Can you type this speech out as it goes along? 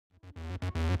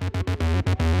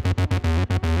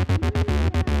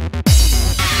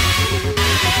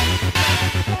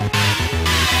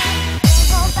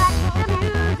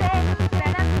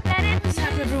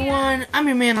I'm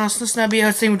your man Austin Snubby.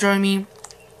 Thanks for joining me.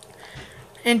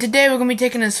 And today we're going to be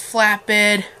taking this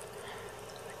flatbed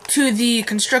to the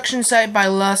construction site by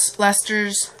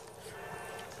Lester's.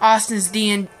 Austin's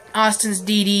DD,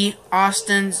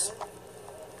 Austin's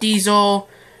Diesel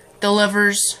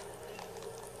delivers.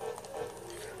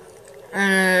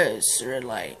 It's a red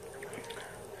light.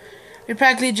 I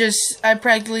practically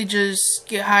just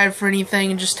get hired for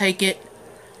anything and just take it.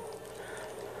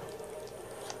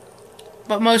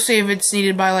 But mostly if it's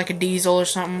needed by like a diesel or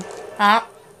something. That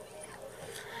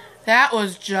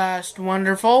was just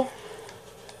wonderful.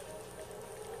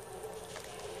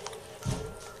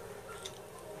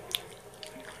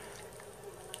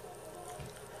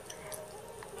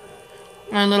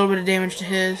 A little bit of damage to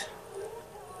his.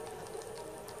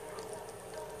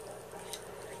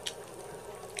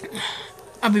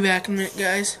 I'll be back in a minute,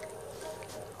 guys.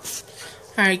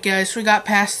 Alright, guys, we got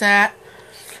past that.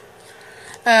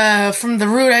 From the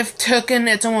route I've taken,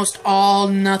 it's almost all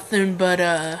nothing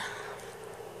but,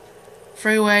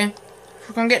 freeway.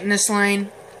 We're gonna get in this lane.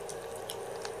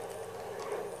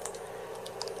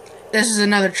 This is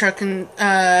another truck, and,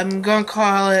 I'm gonna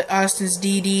call it Austin's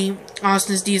DD,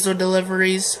 Austin's Diesel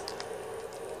Deliveries.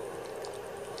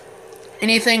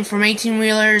 Anything from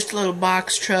 18-wheelers to little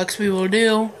box trucks we will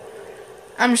do.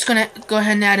 I'm just gonna go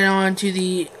ahead and add it on to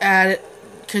the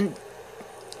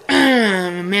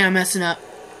man, I'm messing up.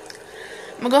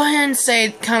 I'm gonna go ahead and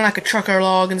say kind of like a trucker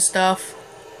log and stuff.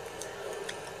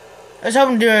 I was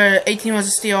hoping to do a 18 wheels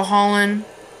of steel hauling.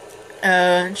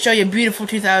 Show you a beautiful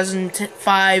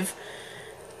 2005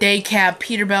 day cab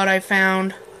Peterbilt I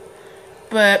found.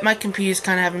 But my computer's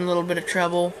kind of having a little bit of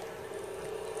trouble.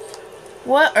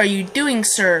 What are you doing,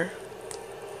 sir?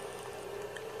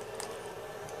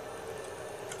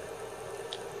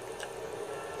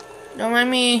 Don't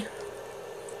mind me.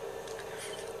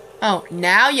 Oh,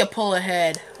 now you pull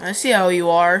ahead. I see how you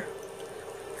are.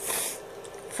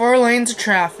 4 lanes of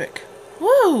traffic.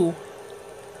 Woo!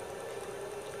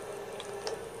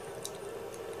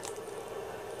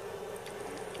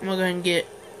 I'm gonna go ahead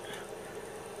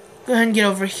and get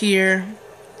over here.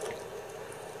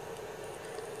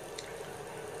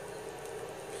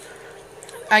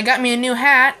 I got me a new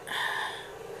hat.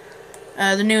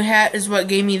 The new hat is what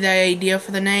gave me the idea for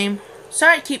the name.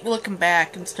 Sorry I keep looking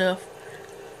back and stuff.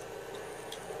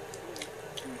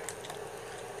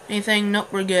 Anything?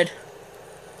 Nope, we're good.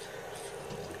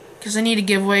 Because I need to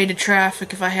give way to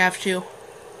traffic if I have to.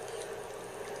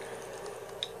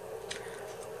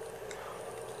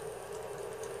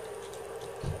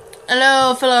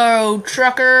 Hello, fellow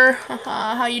trucker.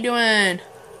 How you doing?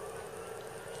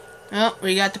 Oh,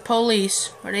 we got the police.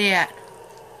 Where they at?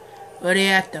 Where they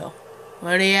at, though?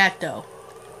 Where they at, though?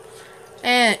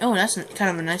 And, oh, that's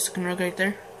kind of a nice looking road right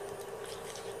there.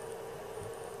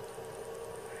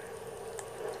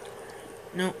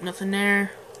 Nope, nothing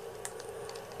there.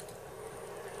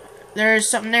 There's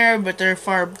something there, but they're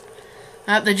far...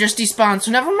 they just despawned,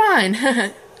 so never mind.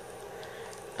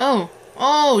 Oh,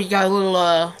 you got a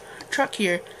little, truck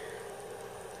here.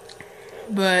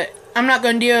 But I'm not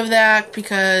going to deal with that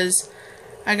because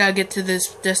I gotta get to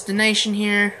this destination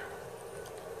here.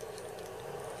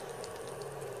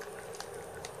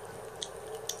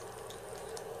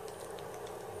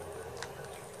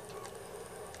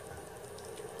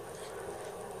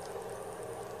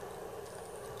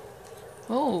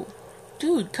 Oh,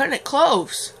 dude, cut it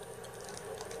close.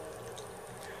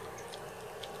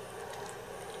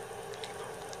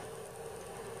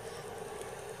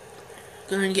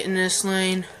 Go ahead and get in this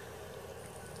lane.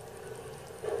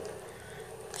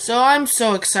 So I'm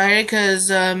so excited because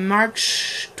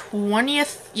March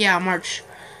 20th? Yeah, March.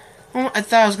 I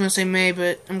thought I was going to say May,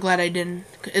 but I'm glad I didn't.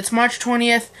 It's March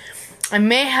 20th. I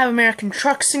may have American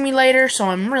Truck Simulator, so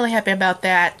I'm really happy about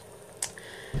that.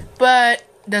 But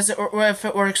if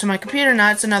it works on my computer or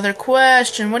not, it's another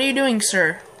question. What are you doing,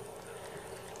 sir?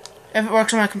 If it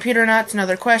works on my computer or not, it's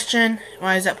another question.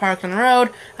 Why is that parked on the road?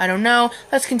 I don't know.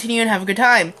 Let's continue and have a good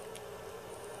time.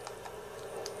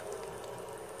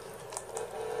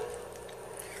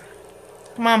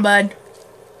 Come on, bud.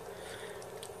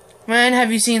 When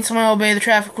have you seen someone obey the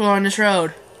traffic rule on this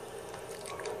road?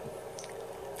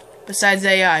 Besides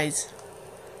the AIs.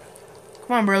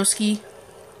 Come on, broski.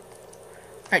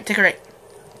 Alright, take a right.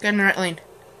 Get in the right lane.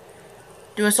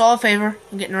 Do us all a favor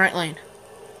and get in the right lane.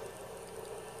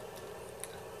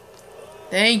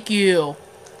 Thank you.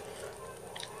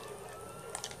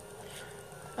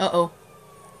 Uh-oh.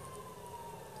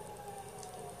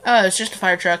 Oh, it's just a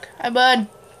fire truck. Hi, bud.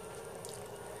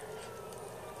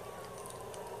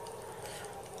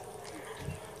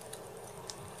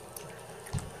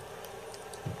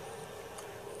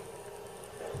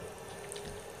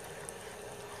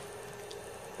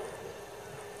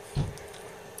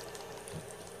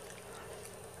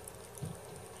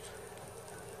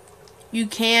 You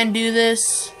can do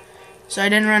this. So I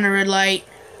didn't run a red light.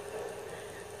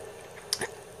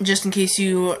 Just in case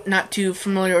you're not too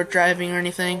familiar with driving or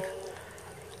anything.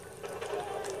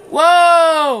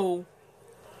 Whoa!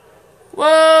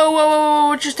 Whoa, whoa, whoa, whoa,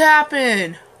 what just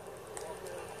happened?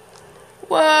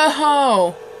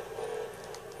 Whoa!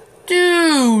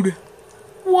 Dude!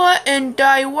 What in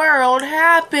the world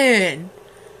happened?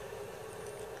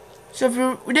 So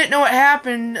if we didn't know what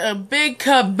happened, a big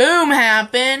kaboom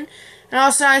happened, and all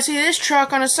of a sudden I see this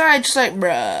truck on the side just like,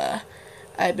 bruh,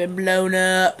 I've been blown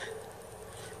up.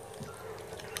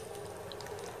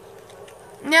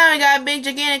 Now we got a big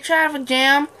gigantic traffic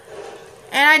jam,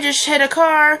 and I just hit a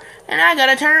car, and I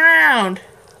gotta turn around.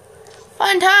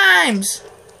 Fun times!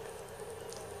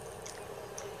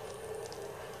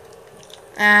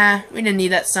 We didn't need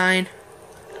that sign.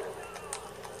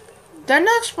 Didn't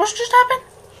that supposed to just happen?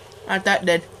 I thought it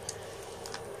did.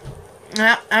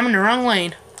 Nah, I'm in the wrong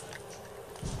lane.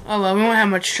 Oh well, we won't have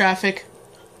much traffic.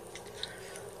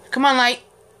 Come on, light.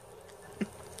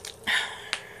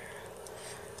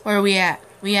 Where are we at?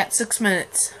 We at 6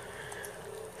 minutes.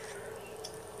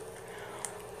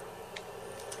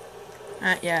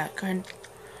 Yeah, go ahead.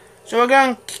 So we're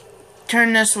going to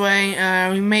turn this way.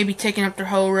 We may be taking up the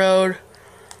whole road.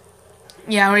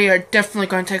 Yeah, we are definitely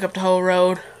going to take up the whole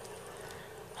road.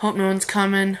 Hope no one's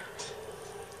coming.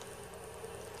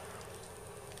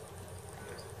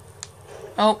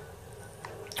 Oh.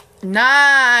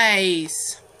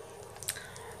 Nice!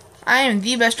 I am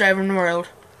the best driver in the world.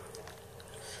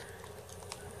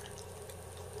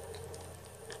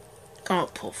 Gonna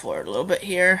pull forward a little bit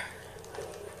here.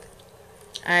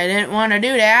 I didn't want to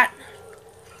do that.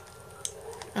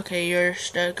 Okay, you're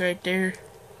stuck right there.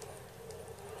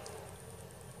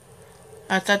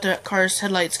 I thought that car's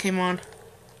headlights came on.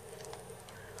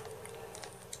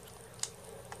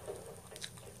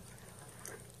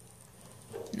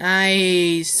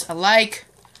 Nice. I like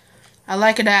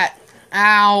that.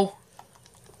 Ow.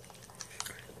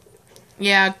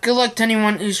 Yeah, good luck to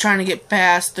anyone who's trying to get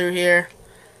past through here.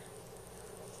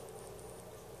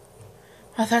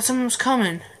 I thought someone was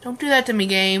coming. Don't do that to me,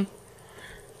 game.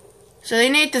 So they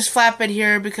need this flatbed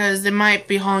here because they might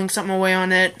be hauling something away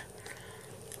on it.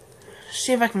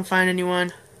 See if I can find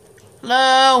anyone.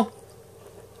 Hello?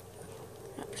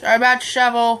 Sorry about the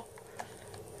shovel.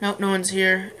 Nope, no one's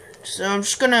here. So I'm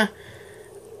just gonna...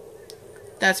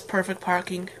 That's perfect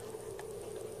parking.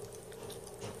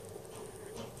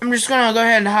 I'm just gonna go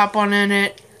ahead and hop on in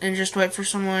it and just wait for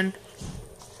someone.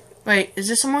 Wait, is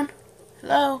this someone?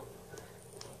 Hello?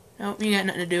 Nope, you got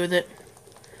nothing to do with it.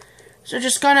 So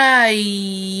just gonna...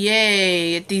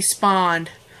 Yay, it despawned.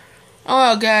 Oh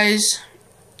well, guys.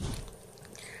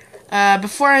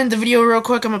 Before I end the video real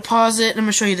quick, I'm gonna pause it and I'm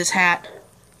gonna show you this hat.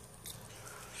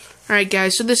 Alright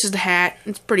guys, so this is the hat.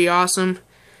 It's pretty awesome.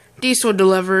 Diesel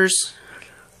delivers.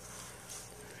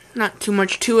 Not too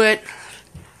much to it.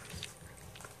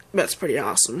 But it's pretty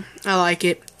awesome. I like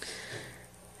it.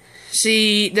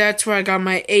 See, that's where I got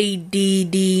my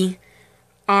ADD.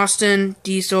 Austin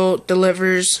Diesel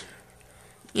delivers.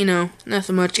 You know,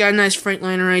 nothing much. Got a nice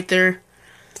Freightliner right there.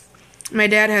 My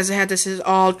dad has a hat that says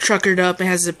all truckered up. It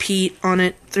has a Pete on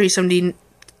it. 370,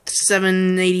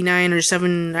 789 or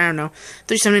 7, I don't know.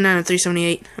 379 or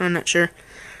 378. I'm not sure.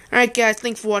 Alright guys,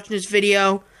 thanks for watching this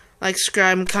video. Like,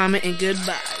 subscribe, and comment, and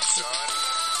goodbye.